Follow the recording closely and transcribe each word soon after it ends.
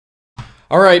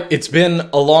Alright, it's been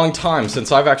a long time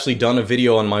since I've actually done a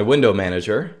video on my window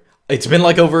manager. It's been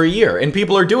like over a year, and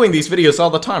people are doing these videos all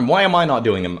the time. Why am I not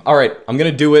doing them? Alright, I'm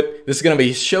gonna do it. This is gonna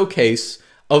be a showcase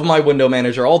of my window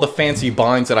manager, all the fancy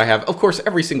binds that I have. Of course,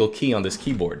 every single key on this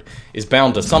keyboard is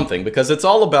bound to something, because it's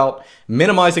all about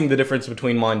minimizing the difference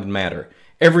between mind and matter.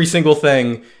 Every single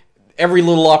thing, every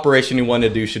little operation you want to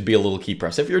do should be a little key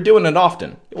press. If you're doing it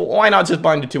often, why not just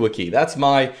bind it to a key? That's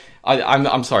my...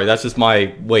 I'm sorry, that's just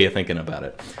my way of thinking about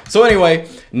it. So anyway,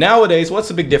 nowadays, what's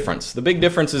the big difference? The big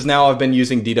difference is now I've been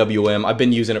using DWM. I've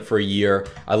been using it for a year.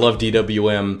 I love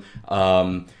DWM.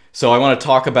 So I want to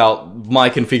talk about my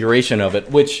configuration of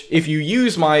it, which if you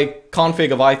use my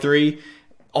config of i3,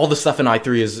 all the stuff in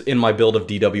i3 is in my build of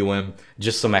DWM,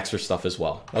 just some extra stuff as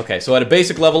well. Okay, so at a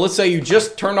basic level, let's say you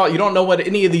just turned on, you don't know what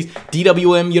any of these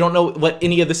DWM, you don't know what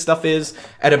any of this stuff is.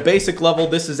 At a basic level,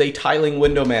 this is a tiling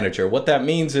window manager. What that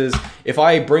means is if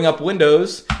I bring up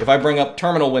windows, if I bring up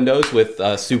terminal windows with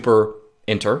super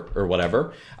enter or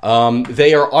whatever,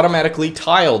 they are automatically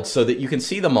tiled so that you can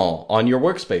see them all on your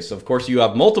workspace. Of course, you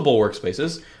have multiple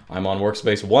workspaces. I'm on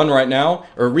workspace 1 right now,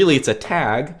 or really it's a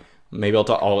tag. Maybe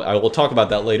I will talk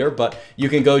about that later, but you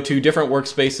can go to different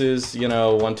workspaces, you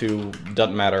know, 1, 2,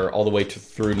 doesn't matter, all the way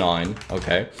through 9,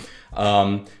 okay?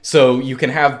 So you can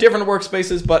have different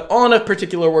workspaces, but on a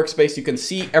particular workspace, you can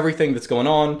see everything that's going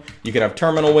on. You can have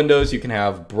terminal windows, you can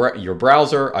have your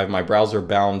browser. I have my browser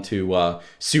bound to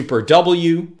Super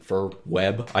W for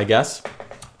web, I guess.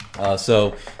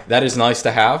 So that is nice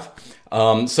to have.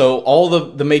 So all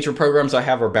the major programs I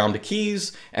have are bound to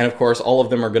keys, and of course all of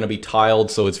them are going to be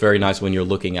tiled, so it's very nice when you're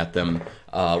looking at them,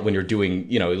 when you're doing,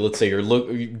 you know, let's say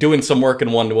you're doing some work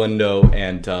in one window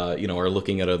and, you know, are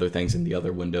looking at other things in the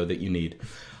other window that you need.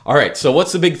 All right, so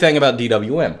what's the big thing about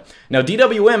DWM? Now,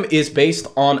 DWM is based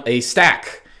on a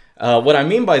stack. What I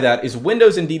mean by that is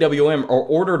Windows in DWM are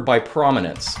ordered by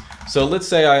prominence. So let's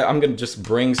say I'm going to just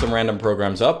bring some random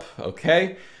programs up,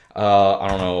 okay? I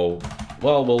don't know,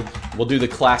 well, we'll do the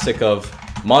classic of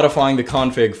modifying the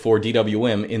config for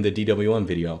DWM in the DWM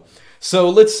video. So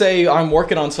let's say I'm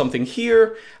working on something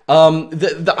here.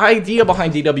 The idea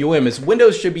behind DWM is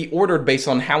Windows should be ordered based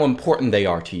on how important they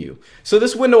are to you. So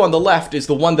this window on the left is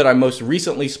the one that I most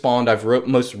recently spawned, I've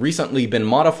most recently been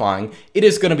modifying. It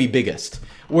is going to be biggest,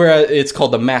 where it's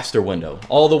called the master window.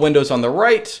 All the windows on the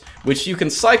right, which you can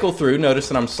cycle through, notice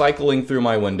that I'm cycling through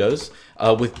my windows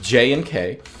with J and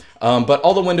K. But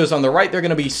all the windows on the right, they're going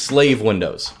to be slave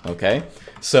windows, okay?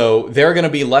 So they're going to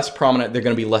be less prominent, they're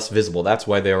going to be less visible. That's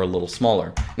why they're a little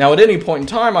smaller. Now, at any point in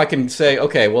time, I can say,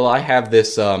 okay, well, I have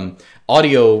this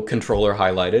audio controller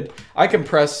highlighted. I can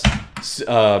press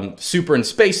super and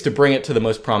space to bring it to the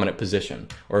most prominent position,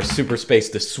 or super space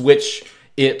to switch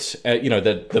it, you know,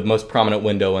 the most prominent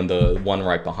window and the one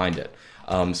right behind it.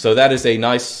 So that is a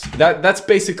nice, that's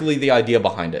basically the idea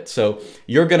behind it. So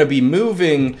you're going to be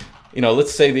moving... You know,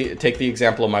 let's say, take the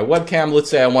example of my webcam. Let's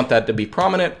say I want that to be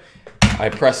prominent. I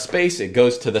press space, it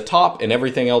goes to the top, and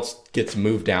everything else gets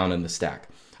moved down in the stack.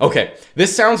 Okay,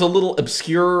 this sounds a little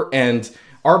obscure and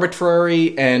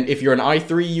arbitrary, and if you're an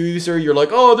i3 user, you're like,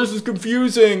 oh, this is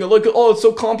confusing. Like, oh, it's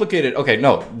so complicated. Okay,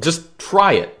 no, just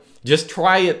try it. Just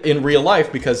try it in real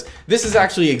life, because this is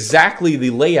actually exactly the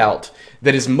layout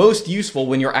that is most useful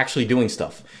when you're actually doing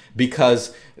stuff.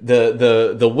 Because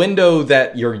the window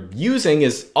that you're using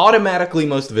is automatically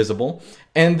most visible,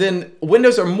 and then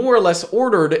windows are more or less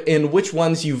ordered in which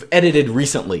ones you've edited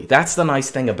recently. That's the nice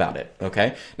thing about it,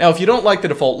 okay? Now, if you don't like the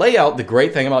default layout, the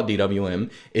great thing about DWM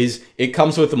is it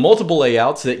comes with multiple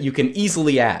layouts that you can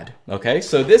easily add, okay?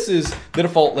 So this is the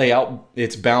default layout.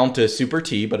 It's bound to Super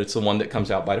T, but it's the one that comes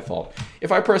out by default.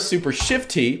 If I press Super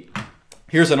Shift T,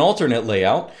 here's an alternate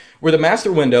layout where the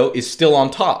master window is still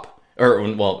on top. Or,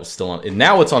 well, it's still on,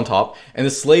 now it's on top, and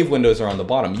the slave windows are on the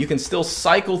bottom. You can still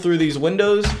cycle through these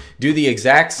windows, do the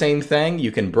exact same thing.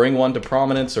 You can bring one to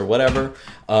prominence or whatever,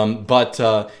 but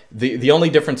the only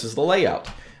difference is the layout,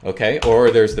 okay? Or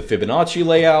there's the Fibonacci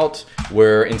layout,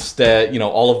 where instead, you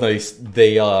know, all of these,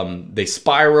 they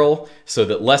spiral, so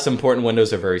that less important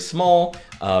windows are very small,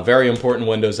 very important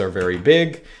windows are very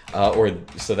big,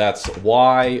 so that's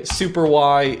Y. Super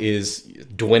Y is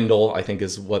dwindle, I think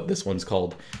is what this one's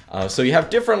called. So you have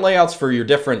different layouts for your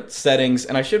different settings,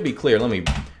 and I should be clear, let me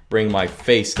bring my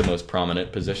face to most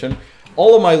prominent position.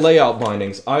 All of my layout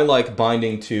bindings, I like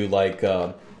binding to like,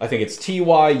 I think it's T,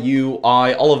 Y, U,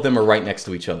 I, all of them are right next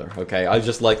to each other, okay? I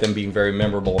just like them being very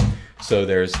memorable. So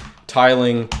there's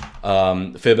tiling,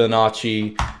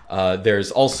 Fibonacci,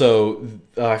 there's also,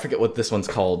 I forget what this one's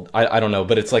called, I don't know,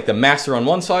 but it's like the master on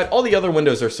one side. All the other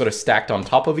windows are sort of stacked on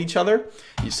top of each other.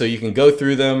 So you can go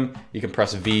through them, you can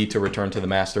press V to return to the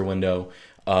master window.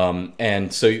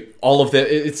 And so all of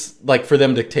it's like for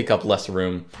them to take up less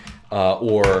room,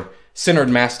 or centered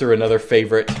master, another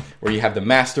favorite, where you have the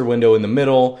master window in the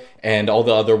middle and all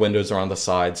the other windows are on the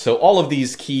side. So all of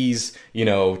these keys, you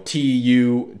know, T,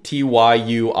 U, T, Y,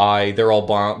 U, I, they're all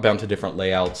bound to different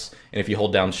layouts. And if you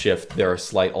hold down shift, there are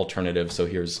slight alternatives. So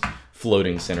here's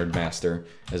floating centered master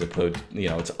as opposed, you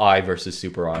know, it's I versus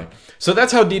super I. So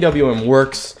that's how DWM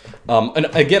works. And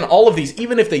again, all of these,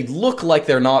 even if they look like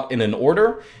they're not in an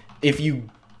order, if you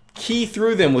key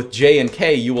through them with J and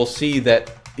K, you will see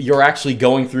that you're actually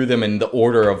going through them in the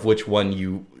order of which one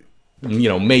you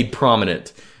know, made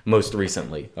prominent most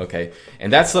recently, okay?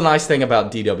 And that's the nice thing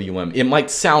about DWM. It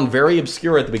might sound very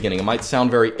obscure at the beginning. It might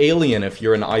sound very alien if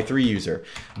you're an i3 user.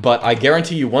 But I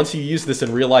guarantee you, once you use this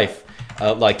in real life,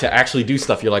 like to actually do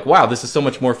stuff, you're like, wow, this is so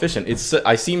much more efficient. It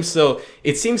seems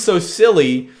so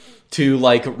silly to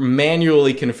like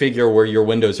manually configure where your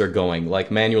windows are going.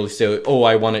 Like manually say, oh,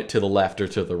 I want it to the left or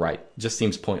to the right. Just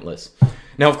seems pointless.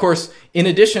 Now, of course, in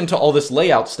addition to all this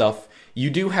layout stuff, you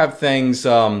do have things,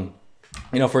 you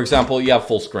know, for example, you have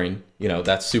full screen. You know,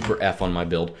 that's super F on my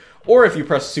build. Or if you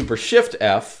press super shift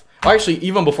F, actually,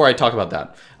 even before I talk about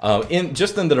that,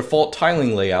 just in the default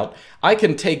tiling layout, I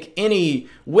can take any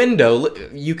window,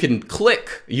 you can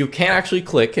click, you can actually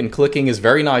click, and clicking is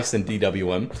very nice in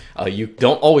DWM. You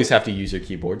don't always have to use your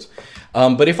keyboards.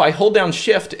 But if I hold down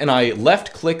shift and I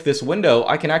left click this window,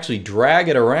 I can actually drag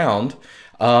it around.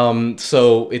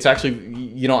 So it's actually,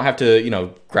 you don't have to, you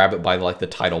know, grab it by like the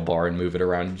title bar and move it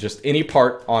around, just any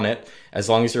part on it, as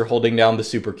long as you're holding down the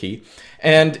super key.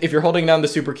 And if you're holding down the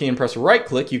super key and press right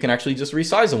click, you can actually just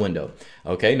resize a window.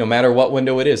 Okay, no matter what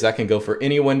window it is, that can go for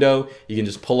any window. You can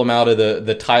just pull them out of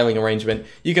the tiling arrangement.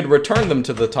 You could return them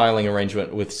to the tiling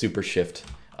arrangement with super shift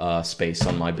space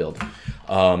on my build.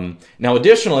 Now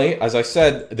additionally, as I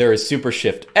said, there is super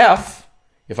shift F.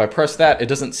 If I press that, it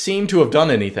doesn't seem to have done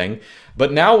anything.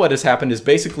 But now what has happened is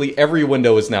basically every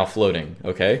window is now floating,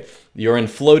 okay? You're in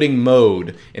floating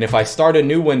mode. And if I start a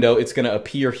new window, it's going to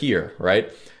appear here,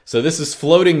 right? So this is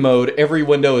floating mode. Every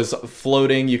window is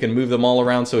floating. You can move them all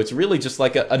around. So it's really just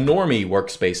like a normie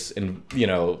workspace. And, you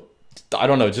know, I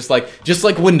don't know, just like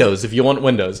Windows if you want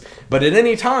Windows. But at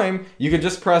any time, you can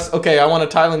just press, okay, I want a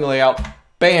tiling layout.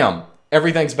 Bam!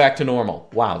 Everything's back to normal.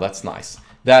 Wow, that's nice.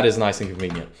 That is nice and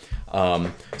convenient.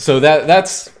 So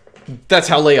that's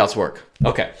how layouts work.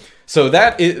 Okay, so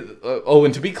that is, oh,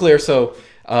 and to be clear, so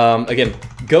again,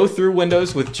 go through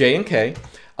windows with J and K.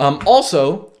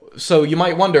 Also, so you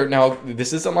might wonder, now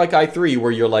this isn't like i3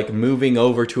 where you're like moving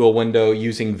over to a window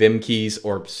using Vim keys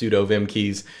or pseudo Vim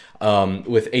keys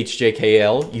with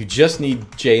HJKL. You just need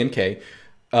J and K.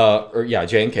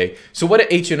 J and K. So what do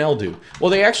H and L do?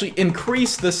 Well, they actually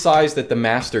increase the size that the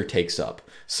master takes up.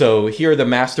 So here, the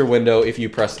master window, if you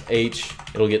press H,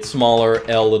 it'll get smaller,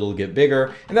 L, it'll get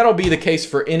bigger, and that'll be the case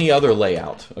for any other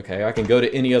layout, okay? I can go to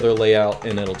any other layout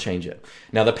and it'll change it.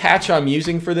 Now, the patch I'm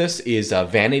using for this is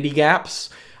vanity gaps.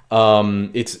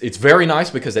 It's very nice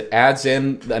because it adds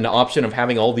in an option of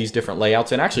having all these different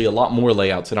layouts, and actually a lot more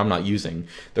layouts that I'm not using.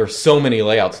 There are so many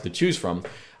layouts to choose from.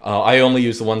 I only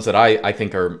use the ones that I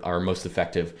think are most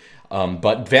effective.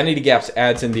 But vanity gaps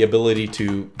adds in the ability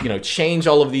to, you know, change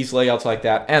all of these layouts like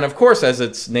that. And of course, as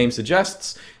its name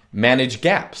suggests, manage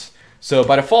gaps. So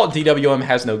by default, DWM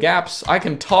has no gaps. I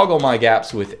can toggle my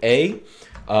gaps with A.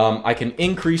 I can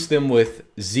increase them with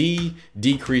Z,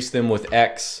 decrease them with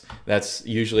X. That's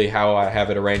usually how I have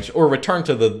it arranged. Or return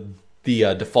to the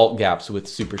default gaps with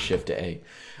Super Shift A.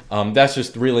 That's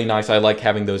just really nice. I like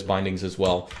having those bindings as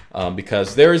well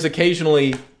because there is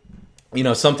occasionally, you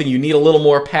know, something you need a little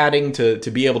more padding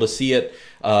to be able to see it,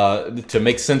 to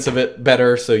make sense of it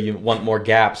better, so you want more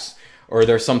gaps. Or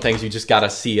there's some things you just gotta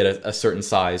see at a certain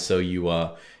size, so you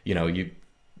know,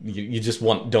 you just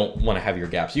don't want to have your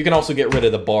gaps. You can also get rid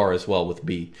of the bar as well with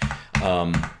B.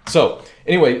 So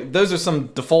anyway, those are some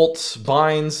default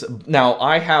binds. Now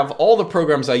I have all the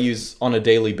programs I use on a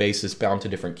daily basis bound to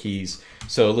different keys.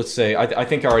 So let's say, I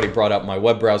think I already brought up my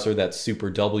web browser, that's Super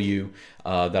W,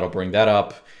 that'll bring that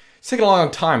up. It's taking a long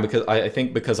time because I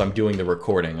think because I'm doing the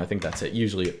recording. I think that's it.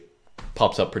 Usually it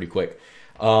pops up pretty quick.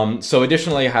 So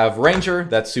additionally, I have Ranger,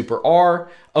 that's Super R.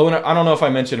 Oh, and I don't know if I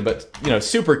mentioned it, but you know,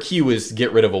 Super Q is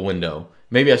get rid of a window.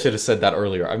 Maybe I should have said that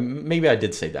earlier. Maybe I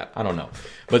did say that. I don't know.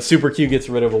 But Super Q gets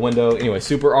rid of a window. Anyway,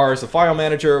 Super R is the file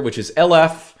manager, which is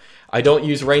LF. I don't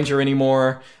use Ranger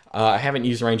anymore. I haven't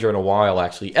used Ranger in a while,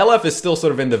 actually. LF is still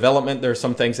sort of in development. There are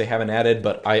some things they haven't added,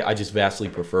 but I just vastly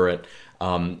prefer it.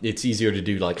 It's easier to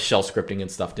do like shell scripting and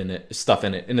stuff in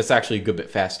it, and it's actually a good bit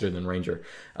faster than Ranger.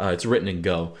 It's written in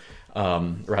Go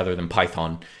rather than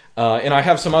Python. And I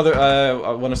have some other,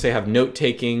 I want to say I have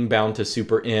note-taking bound to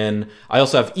super N. I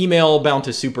also have email bound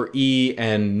to super E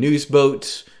and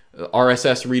newsboat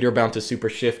RSS reader bound to super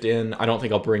shift N. I don't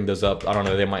think I'll bring those up. I don't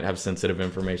know. They might have sensitive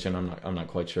information. I'm not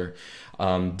quite sure.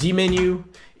 D menu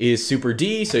is super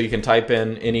D, so you can type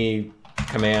in any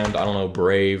command. I don't know,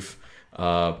 Brave.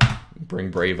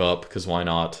 Bring Brave up, because why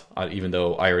not? Even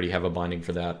though I already have a binding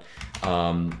for that.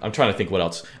 I'm trying to think what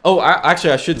else. Oh,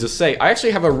 actually, I should just say, I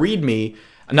actually have a README.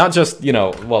 Not just, you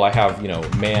know, well, I have, you know,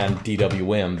 man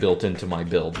DWM built into my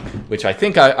build, which I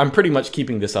think I'm pretty much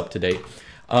keeping this up to date.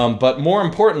 But more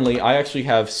importantly, I actually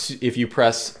have, if you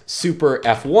press super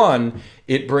F1,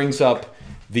 it brings up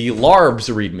the LARBS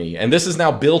README. And this is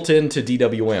now built into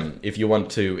DWM if you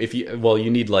want to, well, you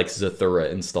need like Zathura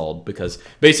installed, because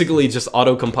basically it just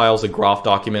auto-compiles a graph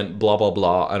document, blah, blah,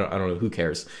 blah. I don't know, who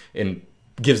cares? And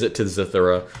gives it to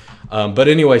Zathura. But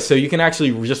anyway, so you can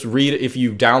actually just read, if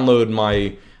you download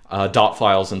my dot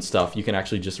files and stuff, you can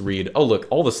actually just read, oh look,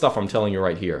 all the stuff I'm telling you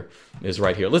right here is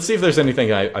right here. Let's see if there's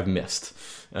anything I've missed.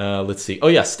 Let's see. Oh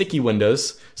yeah, sticky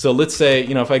windows. So let's say,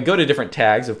 you know, if I go to different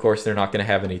tags, of course they're not going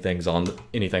to have anything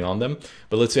on them.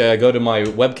 But let's say I go to my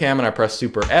webcam and I press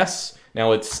super S.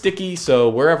 Now it's sticky, so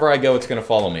wherever I go, it's going to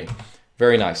follow me.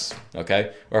 Very nice,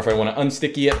 okay? Or if I want to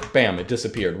unsticky it, bam, it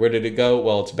disappeared. Where did it go?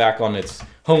 Well, it's back on its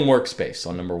home workspace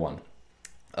on number 1.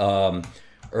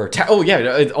 Oh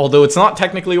yeah, although it's not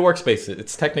technically a workspace,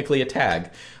 it's technically a tag.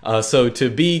 So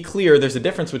to be clear, there's a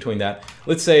difference between that.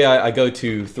 Let's say I go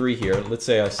to 3 here. Let's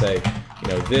say I say, you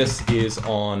know, this is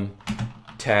on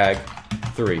tag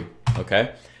 3,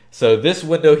 okay? So this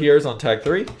window here is on tag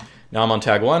 3. Now I'm on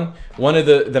tag 1. One of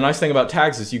the nice thing about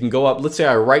tags is you can go up, let's say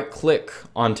I right click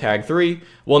on tag 3.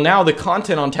 Well, now the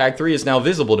content on tag 3 is now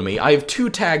visible to me. I have 2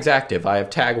 tags active. I have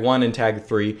tag 1 and tag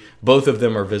 3. Both of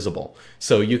them are visible.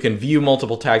 So you can view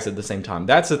multiple tags at the same time.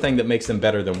 That's the thing that makes them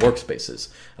better than workspaces,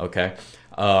 okay?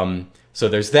 So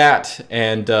there's that,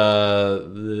 and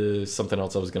something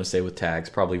else I was going to say with tags,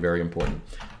 probably very important.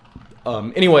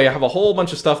 Anyway, I have a whole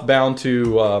bunch of stuff bound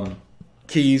to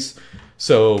keys.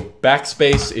 So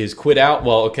backspace is quit out.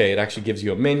 Well, okay, it actually gives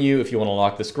you a menu if you want to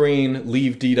lock the screen,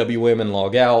 leave DWM and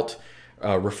log out,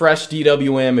 refresh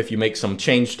DWM if you make some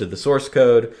change to the source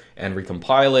code, and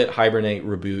recompile it, hibernate,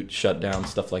 reboot, shut down,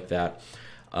 stuff like that.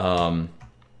 And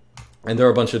there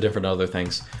are a bunch of different other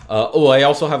things. Oh, I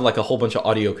also have like a whole bunch of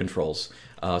audio controls.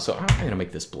 So I'm gonna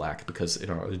make this black because it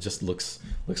just looks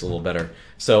a little better.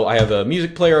 So I have a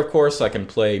music player, of course. I can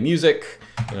play music.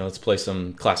 Let's play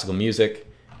some classical music.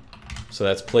 So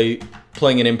that's playing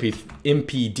an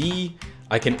MPD.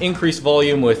 I can increase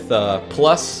volume with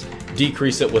plus,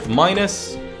 decrease it with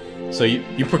minus. So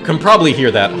you can probably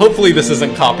hear that. Hopefully this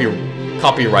isn't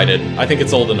copyrighted. I think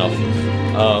it's old enough.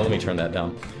 Let me turn that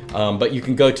down. But you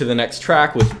can go to the next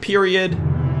track with period.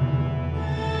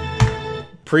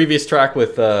 Previous track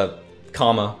with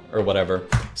comma or whatever.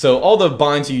 So all the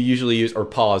binds you usually use, or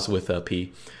pause with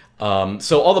P.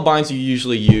 So all the binds you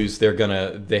usually use,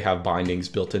 they have bindings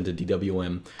built into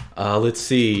DWM. Let's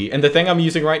see, and the thing I'm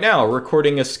using right now,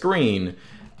 recording a screen,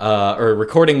 or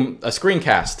recording a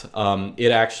screencast,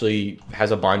 it actually has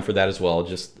a bind for that as well,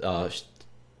 just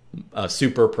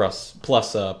super plus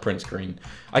print screen.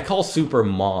 I call super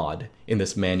mod in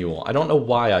this manual. I don't know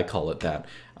why I call it that.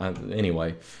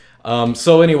 Anyway,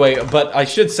 but I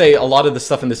should say a lot of the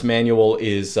stuff in this manual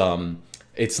is,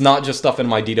 it's not just stuff in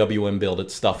my DWM build,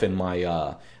 it's stuff in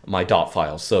my my dot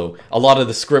files. So a lot of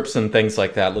the scripts and things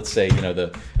like that, let's say,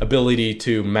 the ability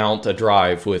to mount a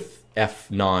drive with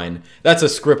F9, that's a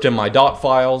script in my dot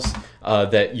files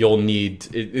that you'll need,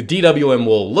 DWM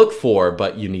will look for,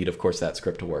 but you need, of course, that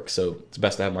script to work. So it's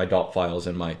best to have my dot files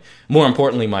and more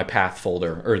importantly, my path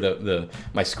folder, or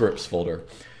my scripts folder.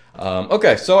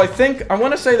 Okay, so I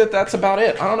want to say that that's about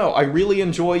it. I don't know, I really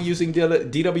enjoy using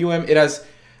DWM. It has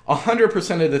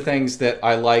 100% of the things that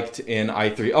I liked in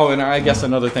i3. Oh, and I guess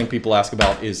another thing people ask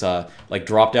about is like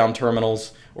drop-down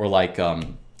terminals, or like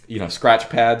scratch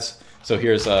pads. So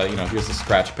here's here's a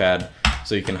scratch pad,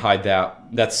 so you can hide that.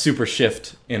 That's super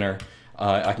shift enter.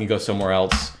 I can go somewhere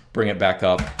else, bring it back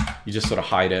up. You just sort of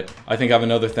hide it. I think I have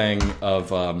another thing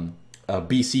of a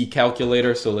BC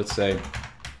calculator. So let's say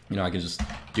I can just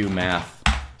do math,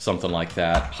 something like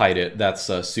that. Hide it. That's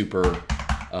a super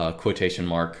quotation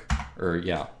mark. Or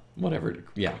whatever,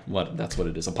 that's what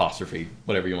it is, apostrophe,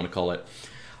 whatever you want to call it.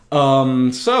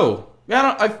 So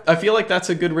yeah, I feel like that's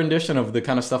a good rendition of the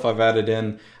kind of stuff I've added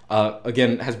in.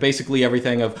 Again, has basically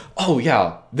everything of, oh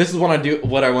yeah, this is what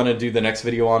I want to do the next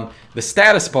video on, the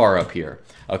status bar up here.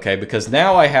 Okay, because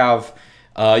now I have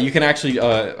You can actually,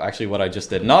 what I just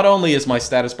did, not only is my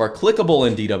status bar clickable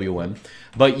in DWM,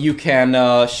 but you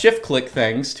can shift-click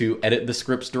things to edit the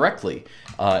scripts directly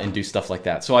and do stuff like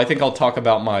that. So I think I'll talk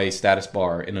about my status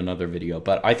bar in another video,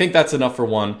 but I think that's enough for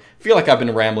one. I feel like I've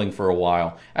been rambling for a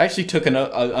while. I actually took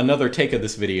another take of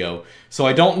this video, so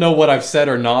I don't know what I've said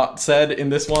or not said in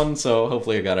this one, so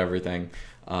hopefully I got everything.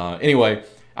 Anyway,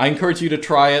 I encourage you to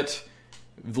try it.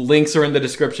 The links are in the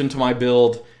description to my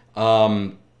build.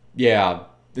 Yeah,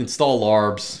 install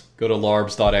larbs. Go to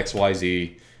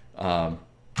larbs.xyz.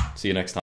 See you next time.